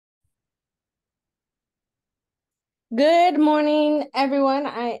Good morning, everyone.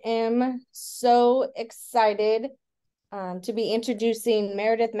 I am so excited to be introducing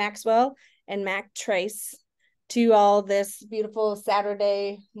Meredith Maxwell and Mac Trace to you all this beautiful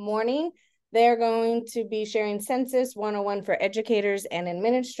Saturday morning. They're going to be sharing Census 101 for educators and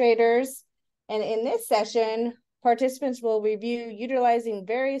administrators. And in this session, participants will review utilizing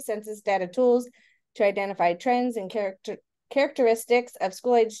various census data tools to identify trends and characteristics of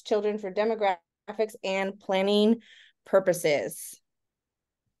school-age children for demographics and planning purposes.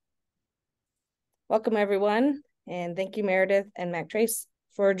 Welcome, everyone, and thank you, Meredith and Mac Trace,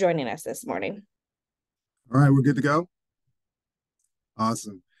 for joining us this morning. All right, we're good to go.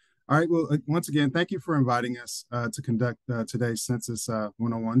 Awesome. All right, well, once again, thank you for inviting us to conduct today's Census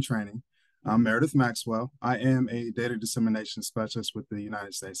 101 training. I'm Meredith Maxwell. I am a data dissemination specialist with the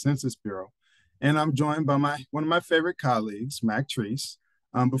United States Census Bureau, and I'm joined by one of my favorite colleagues, Mac Trace.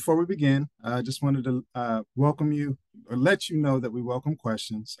 Before we begin, I just wanted to welcome you or let you know that we welcome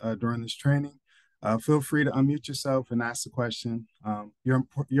questions during this training. Feel free to unmute yourself and ask the question.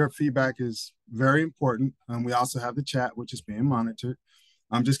 Your feedback is very important. We also have the chat, which is being monitored.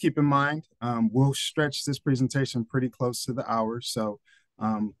 Just keep in mind, we'll stretch this presentation pretty close to the hour. So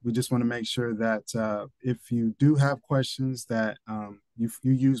we just want to make sure that if you do have questions that you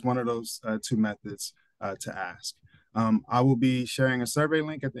use one of those two methods to ask. I will be sharing a survey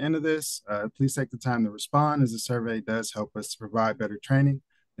link at the end of this. Please take the time to respond, as the survey does help us to provide better training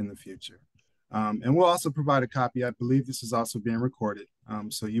in the future. And we'll also provide a copy. I believe this is also being recorded,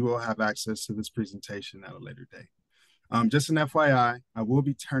 so you will have access to this presentation at a later date. Just an FYI, I will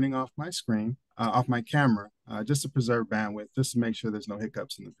be turning off my screen, off my camera, just to preserve bandwidth, just to make sure there's no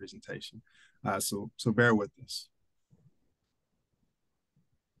hiccups in the presentation. So bear with us.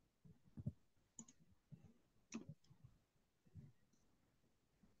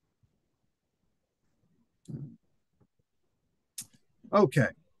 Okay,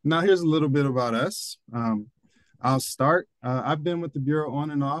 now here's a little bit about us. I'll start. I've been with the Bureau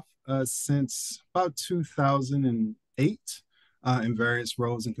on and off since about 2008 in various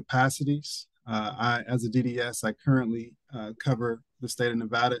roles and capacities. As a DDS, I currently cover the state of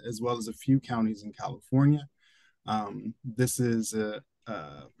Nevada as well as a few counties in California. This is a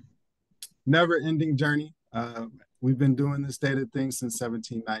never-ending journey. We've been doing this data thing since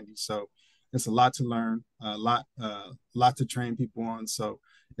 1790, so it's a lot to learn, a lot to train people on. So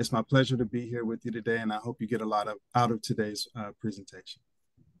it's my pleasure to be here with you today, and I hope you get a lot out of today's presentation.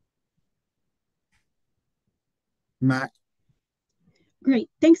 Mac. Great.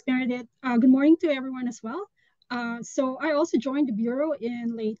 Thanks, Meredith. Good morning to everyone as well. So I also joined the Bureau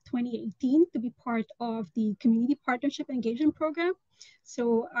in late 2018 to be part of the Community Partnership Engagement Program.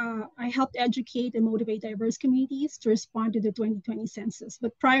 So I helped educate and motivate diverse communities to respond to the 2020 census.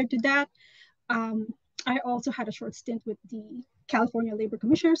 But prior to that, I also had a short stint with the California Labor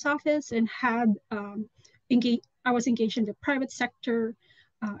Commissioner's Office and I was engaged in the private sector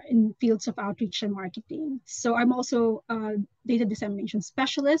in fields of outreach and marketing. So I'm also a data dissemination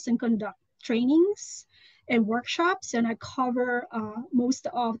specialist and conduct trainings and workshops, and I cover most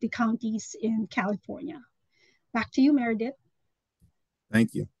of the counties in California. Back to you, Meredith.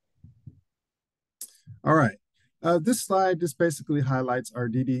 Thank you. All right. This slide just basically highlights our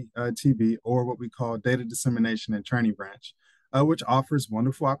DDTB, or what we call Data Dissemination and Training Branch, which offers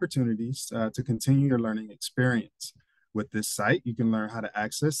wonderful opportunities to continue your learning experience. With this site, you can learn how to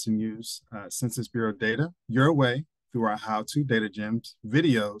access and use Census Bureau data your way through our how-to data gems,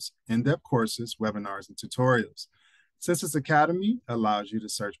 videos, in-depth courses, webinars, and tutorials. Census Academy allows you to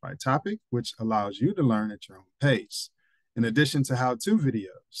search by topic, which allows you to learn at your own pace. In addition to how-to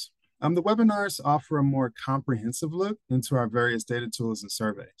videos, the webinars offer a more comprehensive look into our various data tools and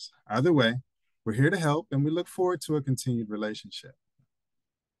surveys. Either way, we're here to help, and we look forward to a continued relationship.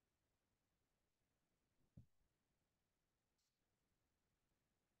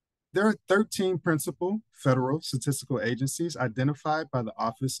 There are 13 principal federal statistical agencies identified by the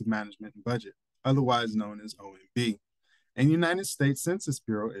Office of Management and Budget, otherwise known as OMB, and United States Census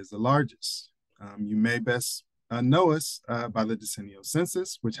Bureau is the largest. You may best know us by the decennial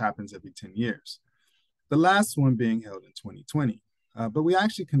census, which happens every 10 years. The last one being held in 2020. But we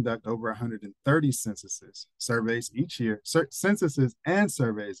actually conduct over 130 censuses and surveys, each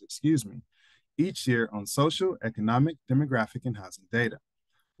year on social, economic, demographic, and housing data.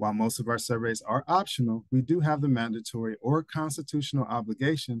 While most of our surveys are optional, we do have the mandatory or constitutional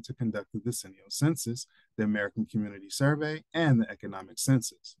obligation to conduct the decennial census, the American Community Survey, and the economic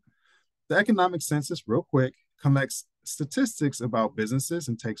census. The economic census, real quick, collects statistics about businesses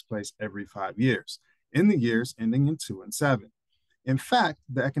and takes place every 5 years, in the years ending in 2 and 7. In fact,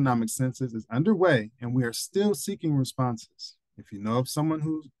 the economic census is underway and we are still seeking responses. If you know of someone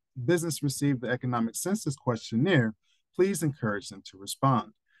whose business received the economic census questionnaire, please encourage them to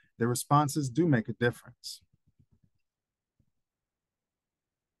respond. Their responses do make a difference.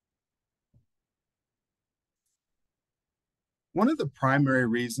 One of the primary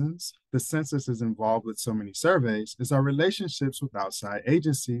reasons the census is involved with so many surveys is our relationships with outside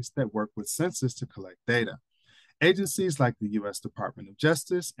agencies that work with census to collect data. Agencies like the U.S. Department of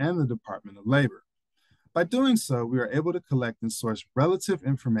Justice and the Department of Labor. By doing so, we are able to collect and source relative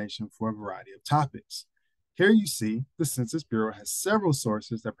information for a variety of topics. Here you see the Census Bureau has several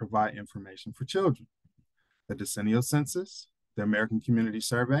sources that provide information for children. The Decennial Census, the American Community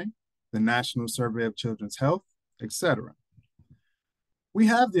Survey, the National Survey of Children's Health, etc. We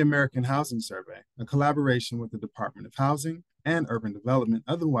have the American Housing Survey, a collaboration with the Department of Housing and Urban Development,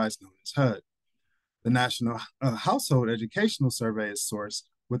 otherwise known as HUD. The National Household Educational Survey is sourced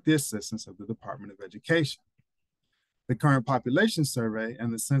with the assistance of the Department of Education. The Current Population Survey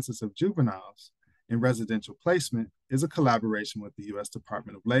and the Census of Juveniles in Residential Placement is a collaboration with the U.S.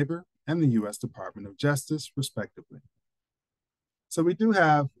 Department of Labor and the U.S. Department of Justice, respectively. So we do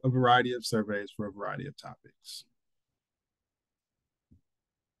have a variety of surveys for a variety of topics.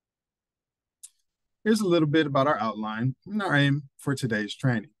 Here's a little bit about our outline and our aim for today's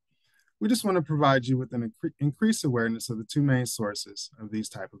training. We just want to provide you with an increased awareness of the two main sources of these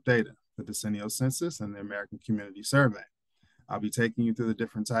type of data, the Decennial Census and the American Community Survey. I'll be taking you through the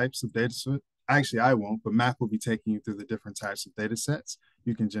different types of data sets. Actually, I won't, but Mac will be taking you through the different types of data sets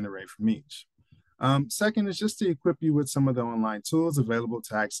you can generate from each. Second is just to equip you with some of the online tools available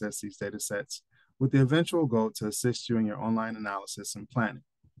to access these data sets with the eventual goal to assist you in your online analysis and planning.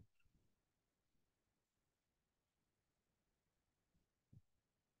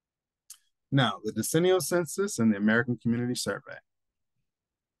 Now, the Decennial Census and the American Community Survey,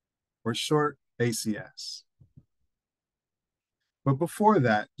 or short ACS. But before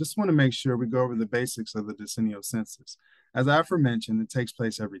that, just want to make sure we go over the basics of the Decennial Census. As I aforementioned, it takes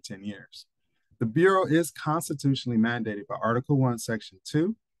place every 10 years. The Bureau is constitutionally mandated by Article 1, Section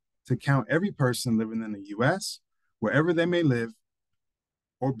 2 to count every person living in the U.S., wherever they may live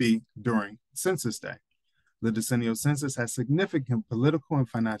or be during Census Day. The Decennial Census has significant political and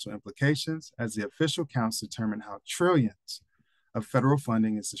financial implications as the official counts determine how trillions of federal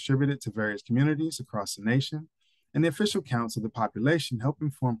funding is distributed to various communities across the nation, and the official counts of the population help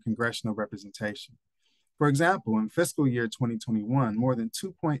inform congressional representation. For example, in fiscal year 2021, more than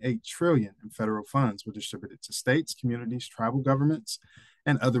 $2.8 trillion in federal funds were distributed to states, communities, tribal governments,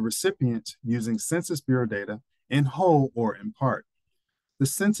 and other recipients using Census Bureau data in whole or in part. The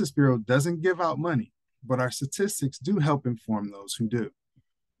Census Bureau doesn't give out money, but our statistics do help inform those who do.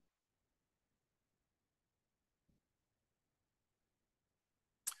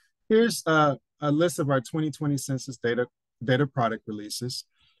 Here's a list of our 2020 census data product releases.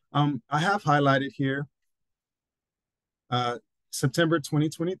 I have highlighted here September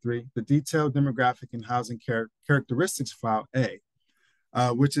 2023, the detailed demographic and housing characteristics file A,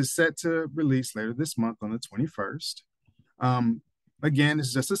 which is set to release later this month on the 21st. Again,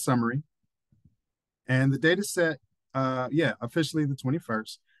 it's just a summary. And the data set, officially the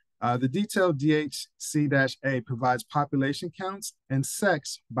 21st. The detailed DHC-A provides population counts and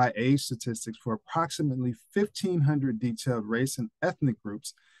sex by age statistics for approximately 1,500 detailed race and ethnic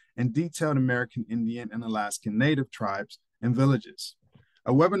groups and detailed American Indian and Alaskan Native tribes and villages.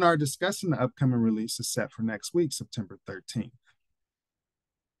 A webinar discussing the upcoming release is set for next week, September 13th.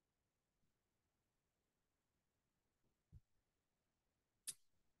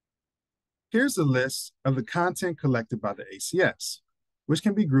 Here's a list of the content collected by the ACS, which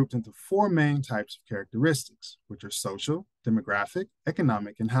can be grouped into four main types of characteristics, which are social, demographic,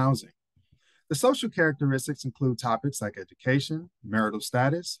 economic, and housing. The social characteristics include topics like education, marital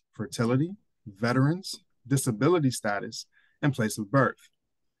status, fertility, veterans, disability status, and place of birth.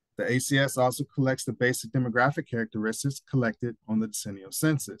 The ACS also collects the basic demographic characteristics collected on the Decennial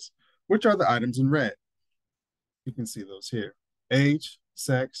Census, which are the items in red. You can see those here: age,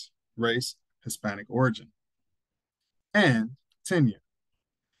 sex, race, Hispanic origin, and tenure.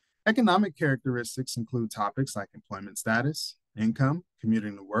 Economic characteristics include topics like employment status, income,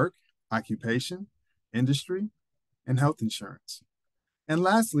 commuting to work, occupation, industry, and health insurance. And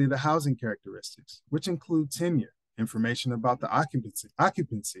lastly, the housing characteristics, which include tenure, information about the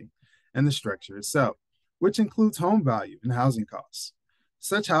occupancy, and the structure itself, which includes home value and housing costs.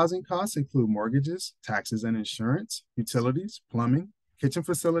 Such housing costs include mortgages, taxes and insurance, utilities, plumbing, kitchen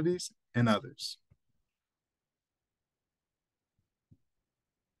facilities, and others.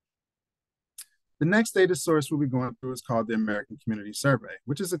 The next data source we'll be going through is called the American Community Survey,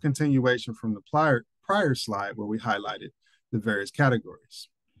 which is a continuation from the prior slide where we highlighted the various categories.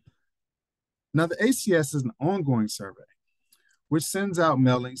 Now, the ACS is an ongoing survey, which sends out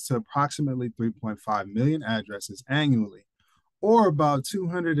mailings to approximately 3.5 million addresses annually, or about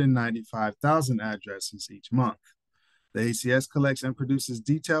 295,000 addresses each month. The ACS collects and produces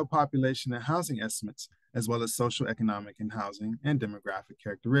detailed population and housing estimates, as well as social, economic, and housing and demographic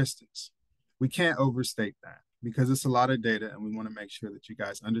characteristics. We can't overstate that because it's a lot of data and we want to make sure that you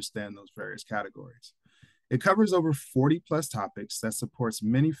guys understand those various categories. It covers over 40 plus topics that supports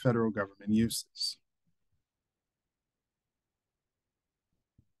many federal government uses.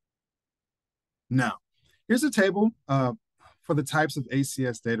 Now, here's a table for the types of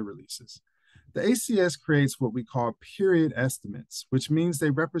ACS data releases. The ACS creates what we call period estimates, which means they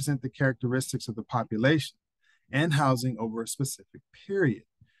represent the characteristics of the population and housing over a specific period.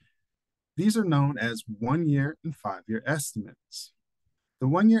 These are known as 1 year and 5 year estimates. The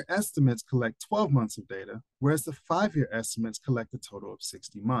 1 year estimates collect 12 months of data, whereas the 5 year estimates collect a total of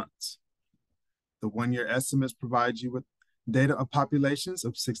 60 months. The 1 year estimates provide you with data of populations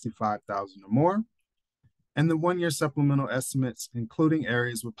of 65,000 or more, and the 1 year supplemental estimates including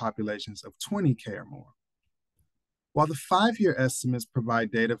areas with populations of 20K or more. While the 5 year estimates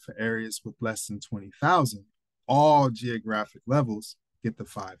provide data for areas with less than 20,000, all geographic levels get the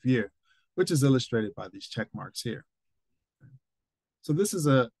 5 year, which is illustrated by these check marks here. So this is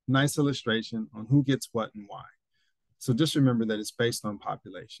a nice illustration on who gets what and why. So just remember that it's based on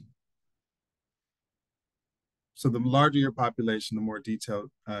population. So the larger your population, the more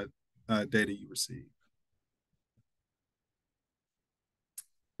detailed data you receive.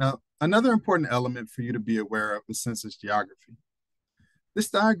 Now, another important element for you to be aware of is census geography. This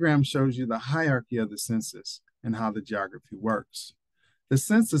diagram shows you the hierarchy of the census and how the geography works. The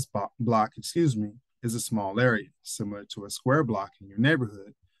census block, is a small area, similar to a square block in your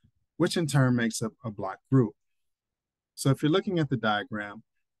neighborhood, which in turn makes up a block group. So if you're looking at the diagram,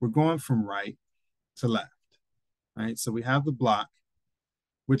 we're going from right to left, right? So we have the block,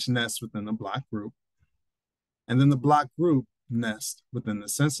 which nests within the block group, and then the block group nests within the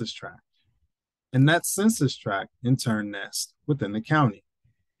census tract. And that census tract, in turn, nests within the county.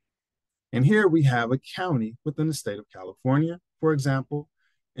 And here we have a county within the state of California, for example,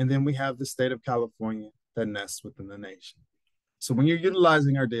 and then we have the state of California that nests within the nation. So when you're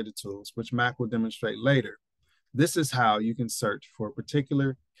utilizing our data tools, which Mac will demonstrate later, this is how you can search for a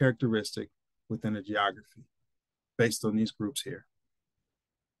particular characteristic within a geography based on these groups here.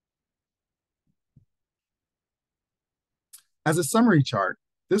 As a summary chart,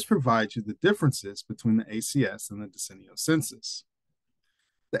 this provides you the differences between the ACS and the decennial census.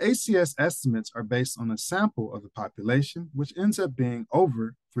 The ACS estimates are based on a sample of the population, which ends up being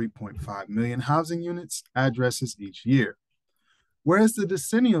over 3.5 million housing units, addresses each year, whereas the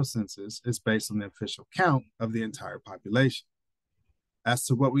decennial census is based on the official count of the entire population. As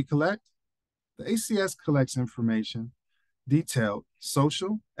to what we collect, the ACS collects information, detailed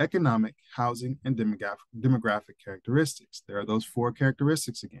social, economic, housing, and demographic characteristics. There are those 4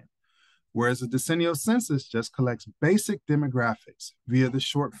 characteristics again. Whereas the decennial census just collects basic demographics via the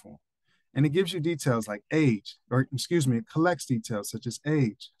short form. And it gives you details like age, it collects details such as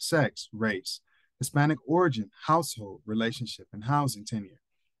age, sex, race, Hispanic origin, household, relationship, and housing tenure.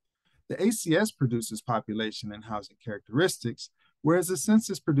 The ACS produces population and housing characteristics, whereas the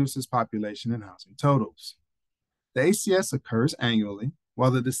census produces population and housing totals. The ACS occurs annually,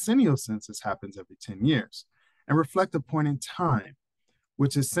 while the decennial census happens every 10 years and reflect a point in time,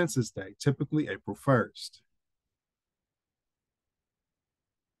 which is Census Day, typically April 1st.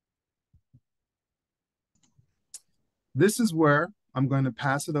 This is where I'm going to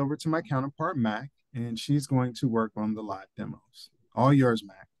pass it over to my counterpart, Mac, and she's going to work on the live demos. All yours,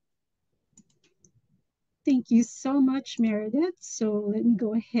 Mac. Thank you so much, Meredith. So let me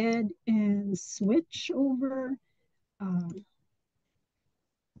go ahead and switch over. Okay.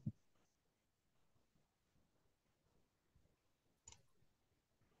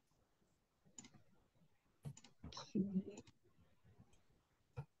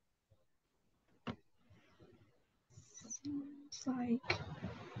 Seems like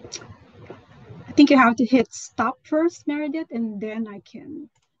I think you have to hit stop first, Meredith, and then I can.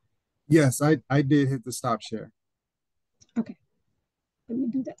 Yes, I did hit the stop share. Okay, let me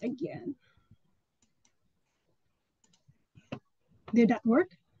do that again. Did that work?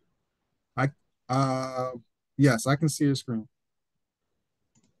 Yes, I can see your screen.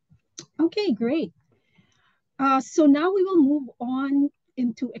 Okay, great. So now we will move on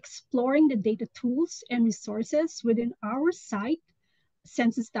into exploring the data tools and resources within our site,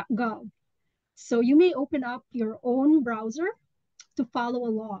 census.gov. So you may open up your own browser to follow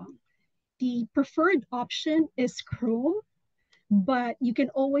along. The preferred option is Chrome, but you can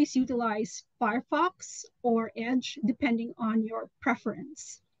always utilize Firefox or Edge depending on your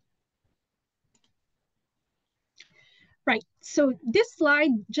preference. Right, so this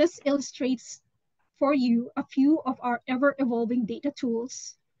slide just illustrates for you a few of our ever-evolving data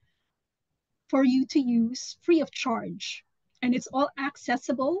tools for you to use free of charge. And it's all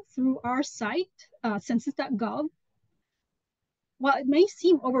accessible through our site, census.gov. While it may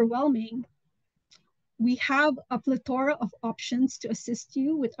seem overwhelming, we have a plethora of options to assist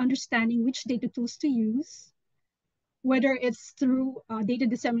you with understanding which data tools to use, whether it's through data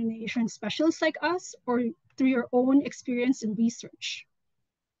dissemination specialists like us or through your own experience and research.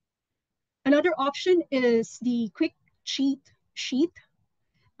 Another option is the quick cheat sheet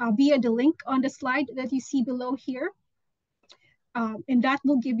via the link on the slide that you see below here. And that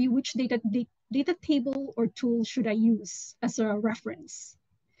will give you which data table or tool should I use as a reference.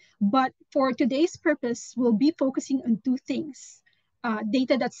 But for today's purpose, we'll be focusing on two things,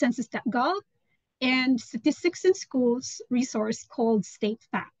 data.census.gov and Statistics in Schools resource called State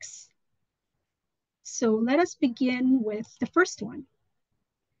Facts. So let us begin with the first one.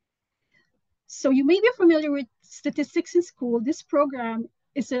 So you may be familiar with Statistics in School. This program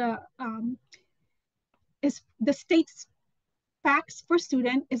is the State's Facts for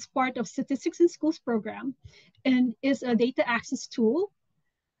Student is part of Statistics in Schools program and is a data access tool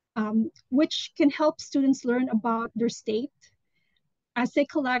which can help students learn about their state as they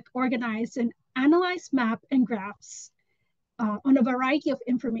collect, organize, and analyze map and graphs on a variety of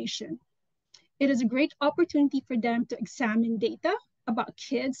information. It is a great opportunity for them to examine data about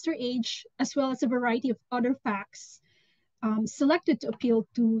kids their age, as well as a variety of other facts selected to appeal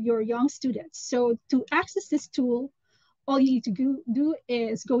to your young students. So to access this tool, all you need to do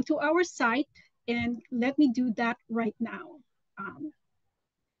is go to our site, and let me do that right now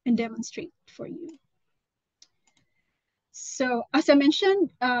and demonstrate for you. So as I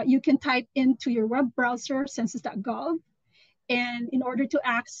mentioned, you can type into your web browser census.gov, and in order to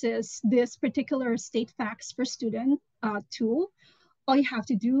access this particular State Facts for Student tool, all you have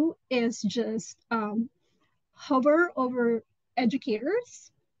to do is just hover over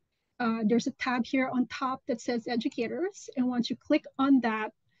educators. There's a tab here on top that says educators. And once you click on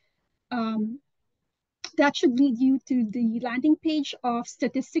that, that should lead you to the landing page of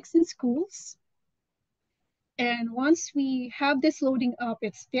Statistics in Schools. And once we have this loading up,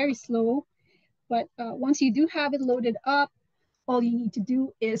 it's very slow, but once you do have it loaded up, all you need to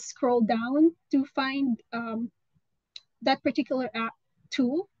do is scroll down to find that particular app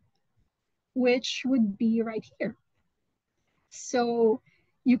tool, which would be right here. So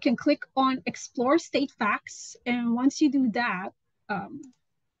you can click on Explore State Facts, and once you do that,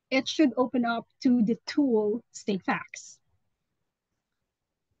 it should open up to the tool State Facts.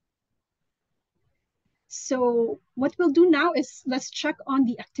 So what we'll do now is let's check on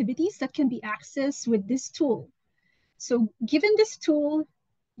the activities that can be accessed with this tool. So given this tool,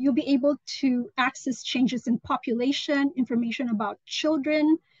 you'll be able to access changes in population, information about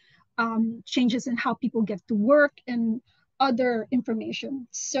children, changes in how people get to work, and other information.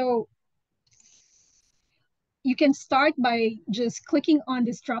 So you can start by just clicking on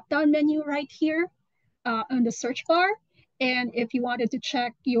this drop-down menu right here on the search bar. And if you wanted to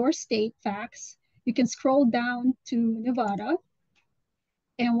check your state facts, you can scroll down to Nevada.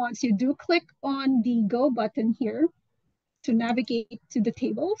 And once you do click on the Go button here to navigate to the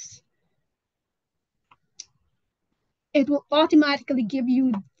tables, it will automatically give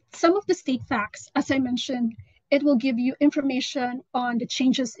you some of the state facts. As I mentioned, it will give you information on the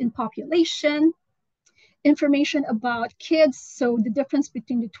changes in population, information about kids, so the difference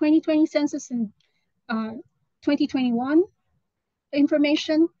between the 2020 census and 2021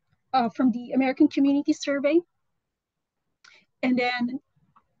 information from the American Community Survey. And then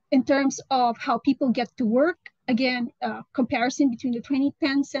in terms of how people get to work, again, comparison between the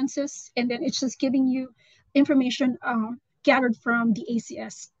 2010 census, and then it's just giving you information gathered from the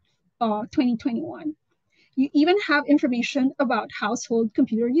ACS 2021. You even have information about household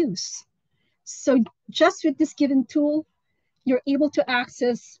computer use. So just with this given tool, you're able to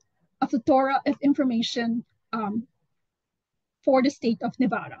access a plethora of information for the state of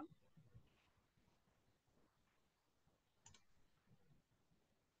Nevada.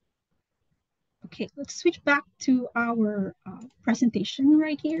 Okay, let's switch back to our presentation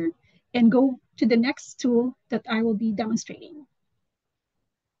right here and go to the next tool that I will be demonstrating.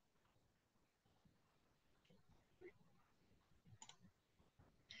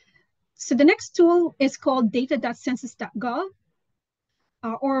 So the next tool is called data.census.gov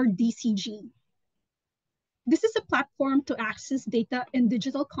or DCG. This is a platform to access data and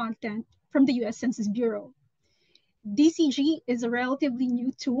digital content from the US Census Bureau. DCG is a relatively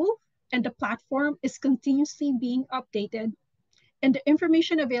new tool, and the platform is continuously being updated, and the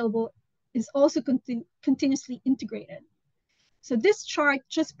information available is also continuously integrated. So this chart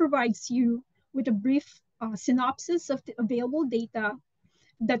just provides you with a brief synopsis of the available data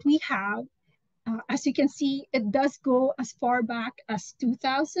that we have. As you can see, it does go as far back as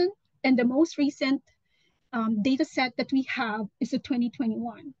 2000, and the most recent data set that we have is a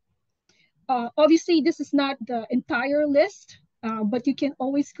 2021. Obviously, this is not the entire list, but you can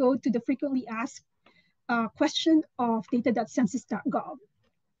always go to the frequently asked question of data.census.gov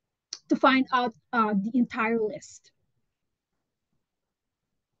to find out the entire list.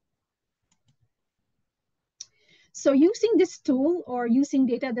 So using this tool or using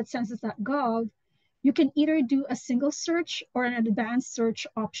data.census.gov, you can either do a single search or an advanced search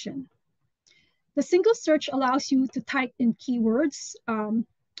option. The single search allows you to type in keywords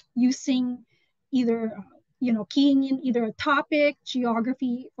using either, keying in either a topic,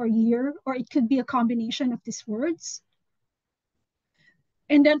 geography, or year, or it could be a combination of these words.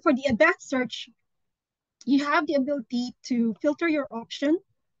 And then for the advanced search, you have the ability to filter your option.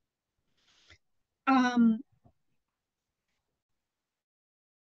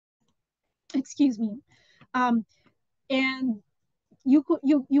 Excuse me. And you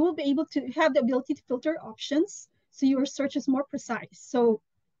will be able to have the ability to filter options, so your search is more precise. So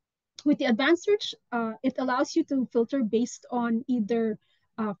with the advanced search, it allows you to filter based on either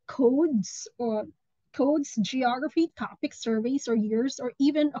codes, geography, topic, surveys, or years, or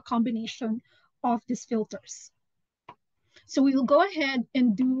even a combination of these filters. So we will go ahead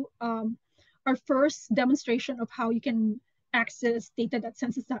and do our first demonstration of how you can access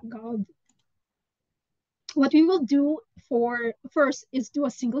data.census.gov. What we will do first is do a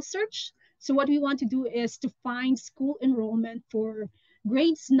single search. So what we want to do is to find school enrollment for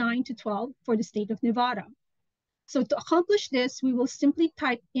grades 9 to 12 for the state of Nevada. So to accomplish this, we will simply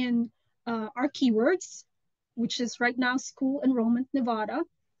type in our keywords, which is right now school enrollment Nevada.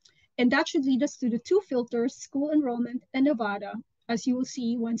 And that should lead us to the two filters, school enrollment and Nevada, as you will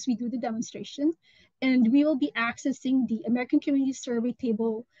see once we do the demonstration. And we will be accessing the American Community Survey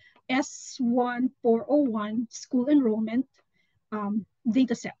table S1401 school enrollment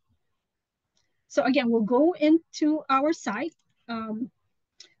data set. So again, we'll go into our site and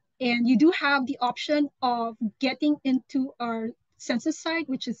you do have the option of getting into our census site,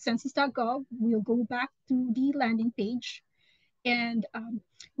 which is census.gov. We'll go back to the landing page. And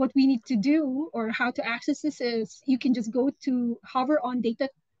what we need to do or how to access this is you can just go to hover on data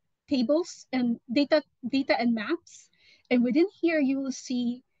tables and data and maps. And within here, you will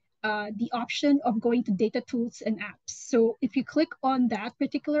see the option of going to data tools and apps. So if you click on that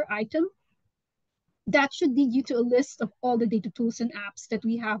particular item, that should lead you to a list of all the data tools and apps that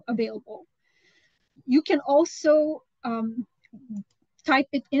we have available. You can also type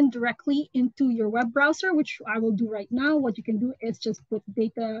it in directly into your web browser, which I will do right now. What you can do is just put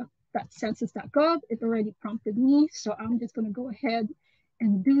data.census.gov. It already prompted me, so I'm just going to go ahead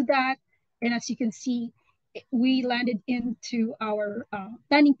and do that. And as you can see, we landed into our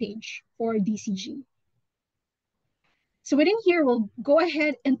landing page for DCG. So within here, we'll go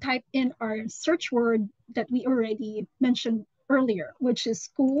ahead and type in our search word that we already mentioned earlier, which is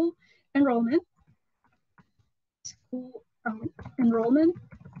school enrollment. School enrollment,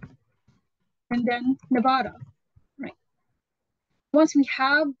 and then Nevada, right? Once we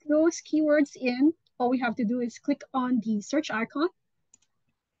have those keywords in, all we have to do is click on the search icon.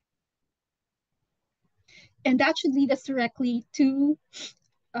 And that should lead us directly to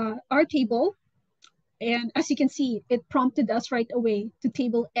our table. And as you can see, it prompted us right away to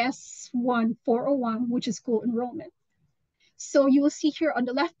table S1401, which is school enrollment. So you will see here on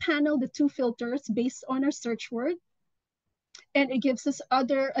the left panel, the two filters based on our search word. And it gives us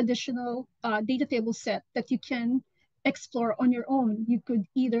other additional data table set that you can explore on your own. You could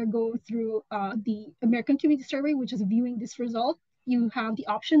either go through the American Community Survey, which is viewing this result. You have the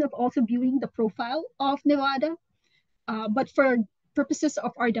option of also viewing the profile of Nevada. But for purposes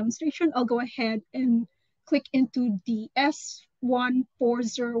of our demonstration, I'll go ahead and click into the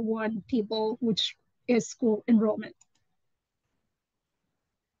S1401 table, which is school enrollment.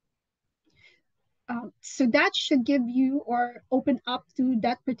 So that should give you or open up to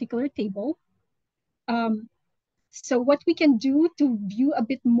that particular table. So what we can do to view a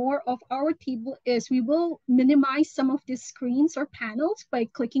bit more of our table is we will minimize some of these screens or panels by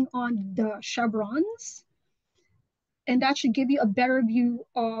clicking on the chevrons. And that should give you a better view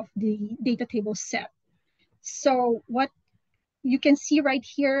of the data table set. So what you can see right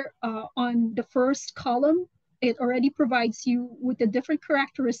here on the first column, it already provides you with the different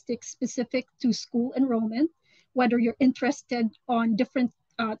characteristics specific to school enrollment, whether you're interested on different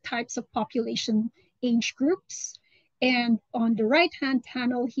types of population age groups. And on the right-hand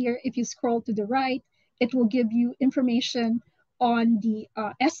panel here, if you scroll to the right, it will give you information on the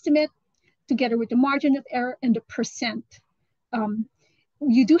estimate together with the margin of error and the percent.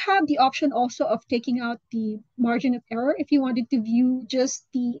 You do have the option also of taking out the margin of error if you wanted to view just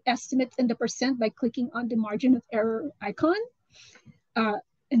the estimate and the percent by clicking on the margin of error icon.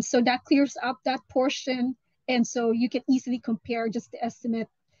 And so that clears up that portion. And so you can easily compare just the estimate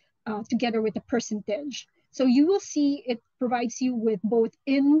together with the percentage. So you will see it provides you with both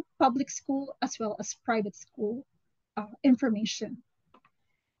in public school as well as private school information.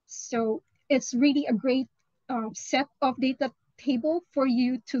 So it's really a great set of data table for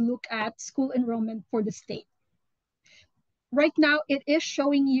you to look at school enrollment for the state. Right now, it is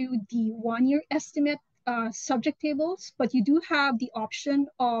showing you the 1-year estimate subject tables, but you do have the option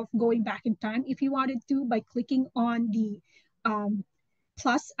of going back in time if you wanted to by clicking on the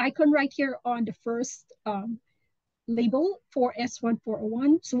plus icon right here on the first label for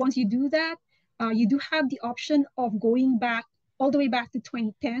S1401. So once you do that, you do have the option of going back all the way back to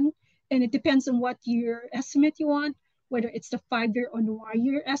 2010. And it depends on what year estimate you want, whether it's the 5-year or the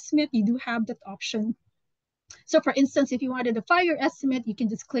 1-year estimate, you do have that option. So for instance, if you wanted a 5-year estimate, you can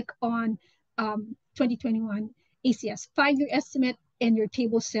just click on 2021 ACS 5-year estimate and your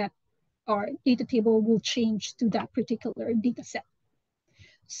table set or data table will change to that particular data set.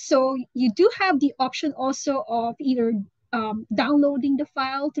 So you do have the option also of either downloading the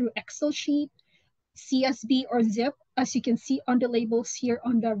file through Excel sheet, CSV, or zip, as you can see on the labels here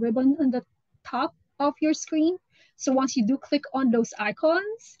on the ribbon on the top of your screen. So once you do click on those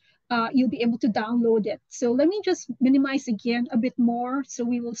icons, you'll be able to download it. So let me just minimize again a bit more so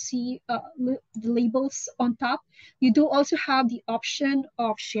we will see the labels on top. You do also have the option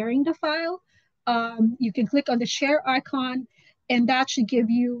of sharing the file. You can click on the share icon and that should give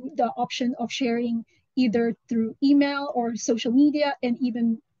you the option of sharing either through email or social media and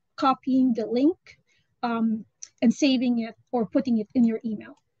even copying the link and saving it or putting it in your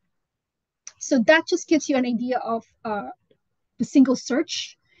email. So that just gives you an idea of the single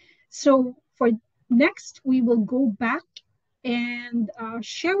search. So for next, we will go back and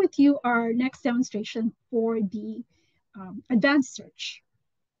share with you our next demonstration for the advanced search.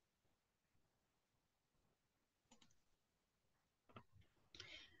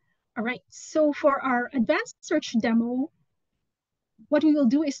 All right, so for our advanced search demo, what we will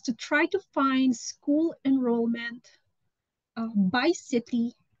do is to try to find school enrollment by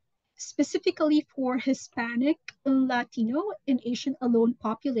city, specifically for Hispanic, Latino, and Asian alone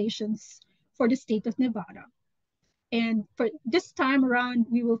populations for the state of Nevada. And for this time around,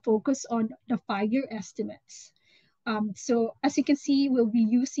 we will focus on the 5-year estimates. So as you can see, we'll be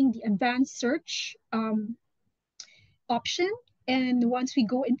using the advanced search option. And once we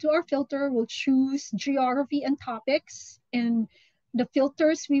go into our filter, we'll choose geography and topics. And the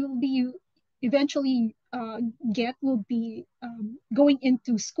filters we will be eventually get will be going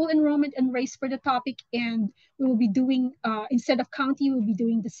into school enrollment and race for the topic. And we will be doing, instead of county, we'll be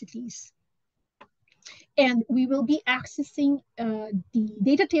doing the cities. And we will be accessing the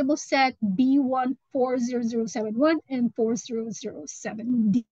data table set B140071 and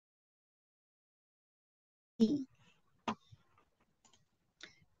 4007D.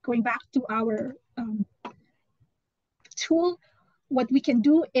 Going back to our tool, what we can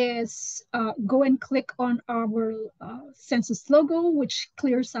do is go and click on our Census logo, which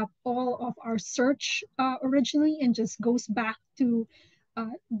clears up all of our search originally and just goes back to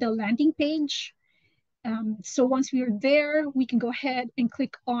the landing page. So once we are there, we can go ahead and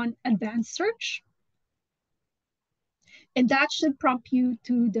click on advanced search. And that should prompt you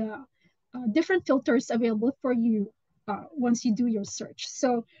to the different filters available for you once you do your search.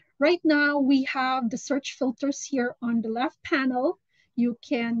 So right now we have the search filters here on the left panel. You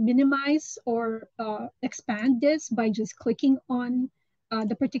can minimize or expand this by just clicking on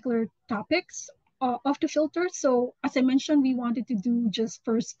the particular topics of the filter. So as I mentioned, we wanted to do just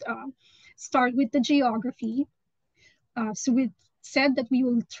first start with the geography. So we said that we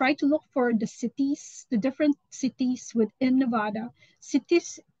will try to look for the cities, the different cities within Nevada.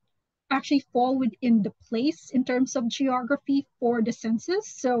 Cities actually fall within the place in terms of geography for the census.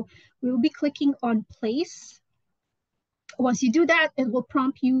 So we will be clicking on place. Once you do that, it will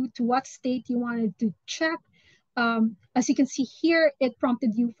prompt you to what state you wanted to check. As you can see here, it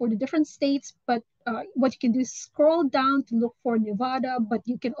prompted you for the different states, but what you can do is scroll down to look for Nevada, but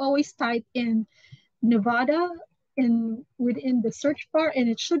you can always type in Nevada within the search bar, and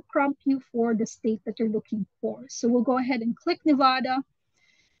it should prompt you for the state that you're looking for. So we'll go ahead and click Nevada.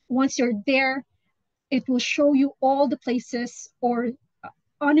 Once you're there, it will show you all the places or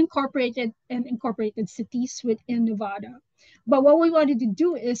unincorporated and incorporated cities within Nevada. But what we wanted to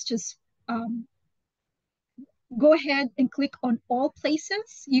do is just go ahead and click on all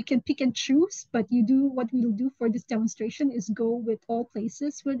places. You can pick and choose, but what we'll do for this demonstration is go with all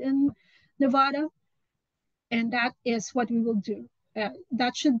places within Nevada. And that is what we will do.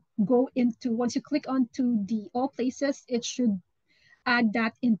 That should go into, once you click onto the all places, it should add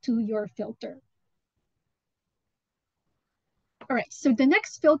that into your filter. All right, so the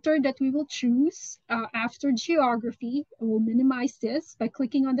next filter that we will choose after geography, we'll minimize this by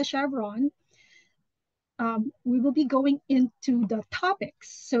clicking on the chevron. We will be going into the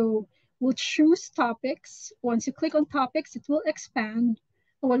topics. So we'll choose topics. Once you click on topics, it will expand.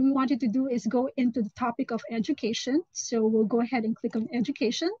 What we wanted to do is go into the topic of education. So we'll go ahead and click on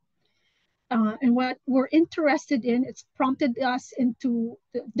education. And what we're interested in, it's prompted us into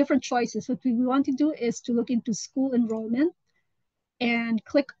the different choices. What we want to do is to look into school enrollment and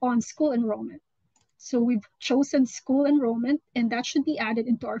click on school enrollment. So we've chosen school enrollment, and that should be added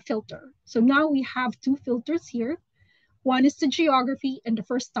into our filter. So now we have two filters here. One is the geography and the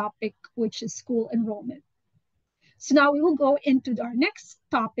first topic, which is school enrollment. So now we will go into our next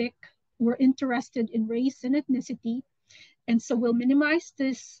topic. We're interested in race and ethnicity. And so we'll minimize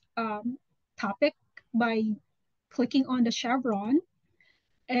this topic by clicking on the chevron.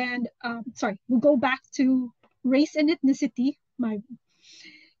 And we'll go back to race and ethnicity.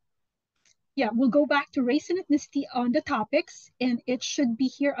 We'll go back to race and ethnicity on the topics, and it should be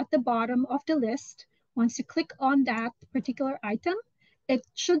here at the bottom of the list. Once you click on that particular item, it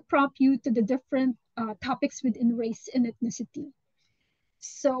should prompt you to the different topics within race and ethnicity.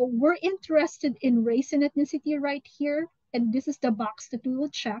 So we're interested in race and ethnicity right here, and this is the box that we will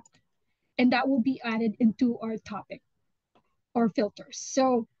check, and that will be added into our topic or filters.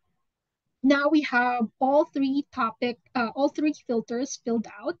 So now we have all three filters filled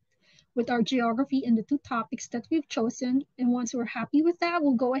out with our geography and the two topics that we've chosen. And once we're happy with that,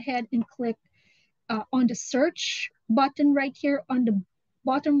 we'll go ahead and click on the search button right here on the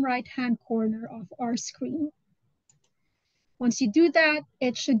bottom right-hand corner of our screen. Once you do that,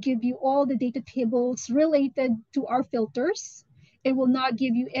 it should give you all the data tables related to our filters. It will not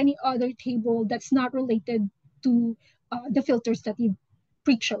give you any other table that's not related to the filters that you've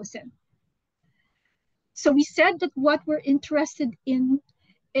pre-chosen. So we said that what we're interested in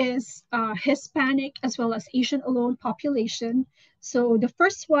is Hispanic as well as Asian alone population. So the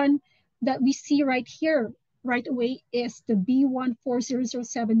first one that we see right here right away is the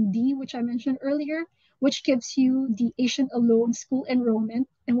B14007D, which I mentioned earlier, which gives you the Asian alone school enrollment.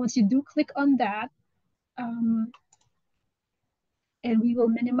 And once you do click on that, and we will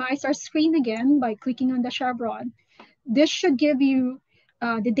minimize our screen again by clicking on the chevron, this should give you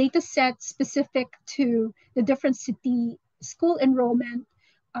the data set specific to the different city school enrollment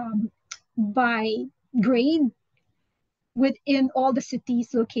by grade within all the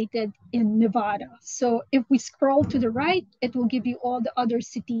cities located in Nevada. So if we scroll to the right, it will give you all the other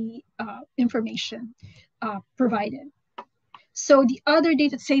city information provided. So the other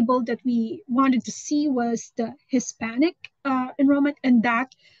data table that we wanted to see was the Hispanic enrollment, and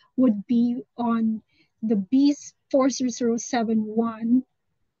that would be on the B40071,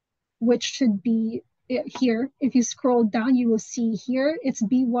 which should be here. If you scroll down, you will see here, it's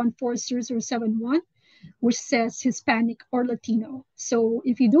B14071, which says Hispanic or Latino. So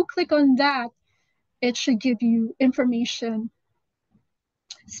if you do click on that, it should give you information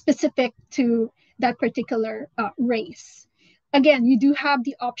specific to that particular race. Again, you do have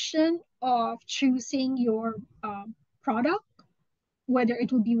the option of choosing your product, whether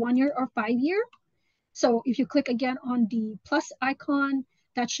it will be 1 year or 5 year. So if you click again on the plus icon,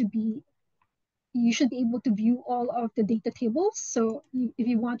 you should be able to view all of the data tables. So if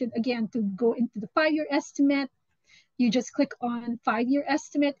you wanted, again, to go into the 5-year estimate, you just click on 5-year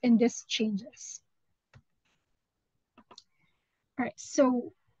estimate and this changes. All right,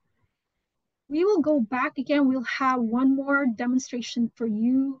 so we will go back again. We'll have one more demonstration for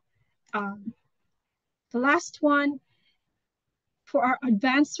you. The last one, for our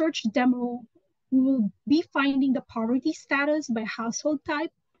advanced search demo, we will be finding the poverty status by household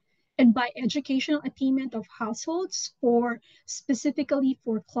type and by educational attainment of households specifically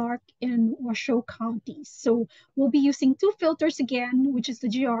for Clark and Washoe counties. So we'll be using two filters again, which is the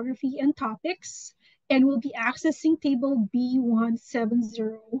geography and topics, and we'll be accessing table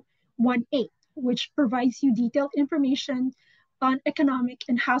B17018, which provides you detailed information on economic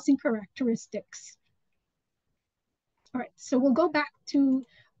and housing characteristics. All right, so we'll go back to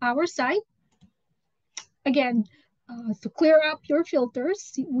our site. Again, to clear up your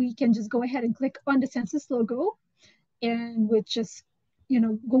filters, we can just go ahead and click on the census logo, and we'll just,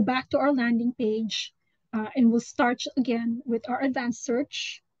 go back to our landing page, and we'll start again with our advanced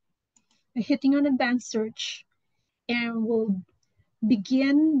search, hitting on advanced search, and we'll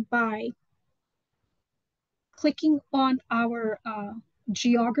begin by clicking on our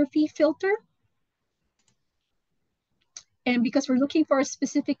geography filter. And because we're looking for a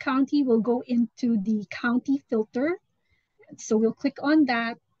specific county, we'll go into the county filter. So we'll click on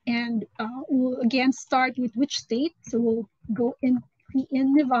that, and we'll again start with which state. So we'll go in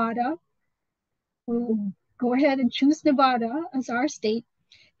Nevada. We'll go ahead and choose Nevada as our state,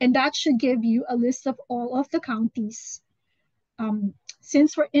 and that should give you a list of all of the counties.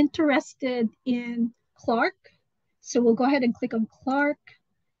 Since we're interested in Clark, so we'll go ahead and click on Clark.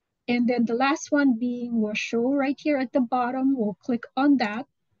 And then the last one being Washoe right here at the bottom, we'll click on that.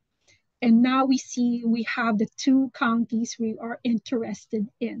 And now we see we have the 2 counties we are interested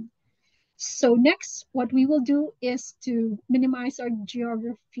in. So next, what we will do is to minimize our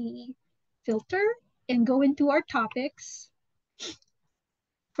geography filter and go into our topics.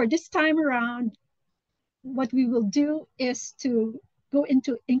 For this time around, what we will do is to go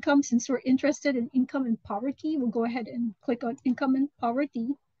into income. Since we're interested in income and poverty, we'll go ahead and click on income and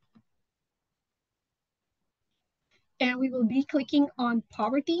poverty. And we will be clicking on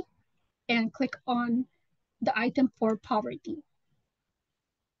poverty and click on the item for poverty.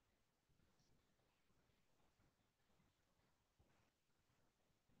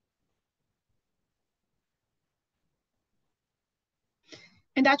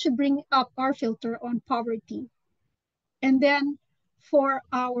 And that should bring up our filter on poverty. And then for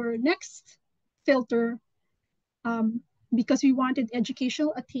our next filter, because we wanted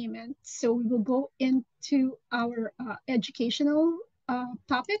educational attainment, so we will go into our educational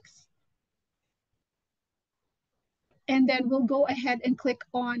topics. And then we'll go ahead and click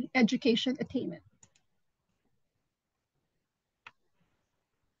on education attainment.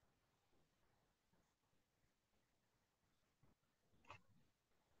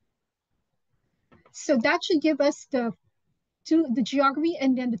 So that should give us the geography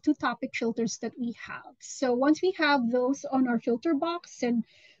and then the 2 topic filters that we have. So once we have those on our filter box, and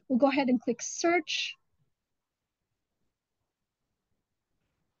we'll go ahead and click search.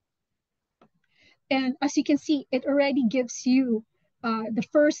 And as you can see, it already gives you the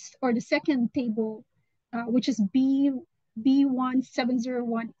first or the second table, which is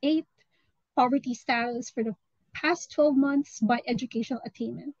B17018, poverty status for the past 12 months by educational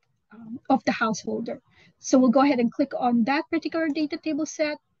attainment of the householder. So we'll go ahead and click on that particular data table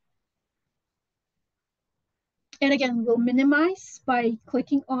set. And again, we'll minimize by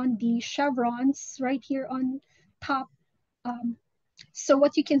clicking on the chevrons right here on top. So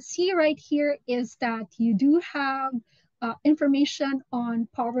what you can see right here is that you do have information on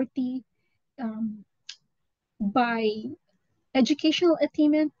poverty by educational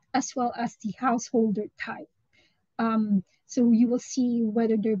attainment as well as the householder type. So you will see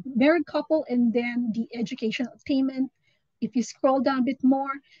whether they're married couple and then the educational attainment. If you scroll down a bit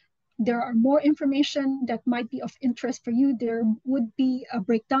more, there are more information that might be of interest for you. There would be a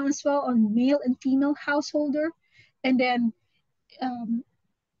breakdown as well on male and female householder. And then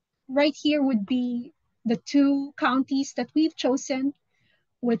right here would be the 2 counties that we've chosen,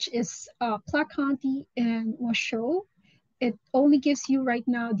 which is Clark County and Washoe. It only gives you right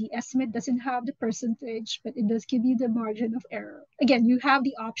now the estimate, doesn't have the percentage, but it does give you the margin of error. Again, you have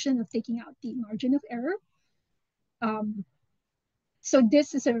the option of taking out the margin of error. So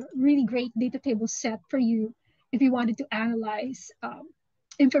this is a really great data table set for you if you wanted to analyze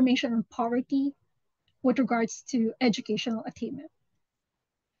information on poverty with regards to educational attainment.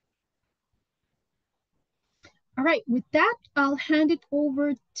 All right, with that, I'll hand it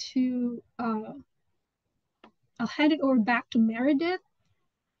over back to Meredith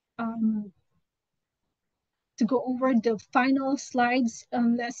to go over the final slides,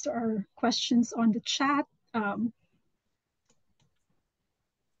 unless there are questions on the chat.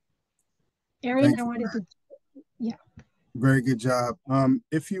 Erin, I wanted to, yeah. Very good job.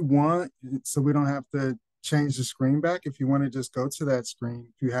 If you want, so we don't have to change the screen back, if you want to just go to that screen,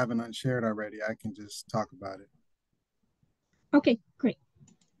 if you haven't unshared already, I can just talk about it. Okay, great.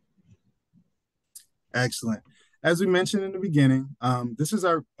 Excellent. As we mentioned in the beginning, this is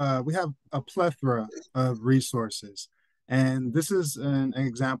our, we have a plethora of resources, and this is an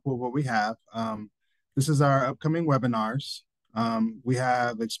example of what we have. This is our upcoming webinars. We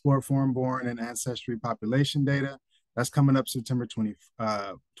have Explore Foreign Born and Ancestry Population Data. That's coming up September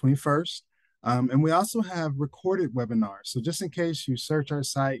 21st. And we also have recorded webinars. So just in case you search our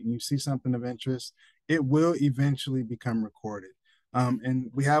site and you see something of interest, it will eventually become recorded. And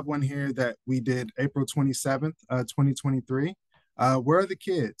we have one here that we did April 27th, 2023. Where are the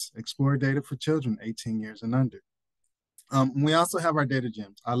kids? Explore data for children 18 years and under. We also have our data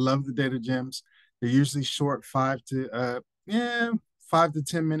gems. I love the data gems. They're usually short 5 to 10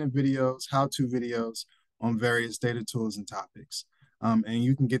 minute videos, how-to videos on various data tools and topics. And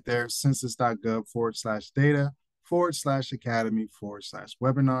you can get there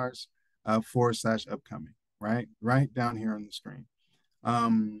census.gov/data/academy/webinars/upcoming, right down here on the screen.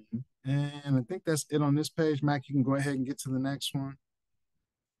 And I think that's it on this page. Mac, you can go ahead and get to the next one.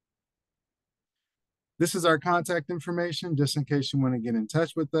 This is our contact information, just in case you want to get in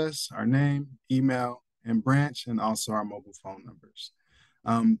touch with us, our name, email, and branch, and also our mobile phone numbers.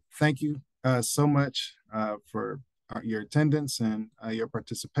 Thank you so much for your attendance and your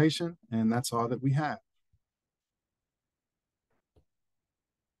participation, and that's all that we have.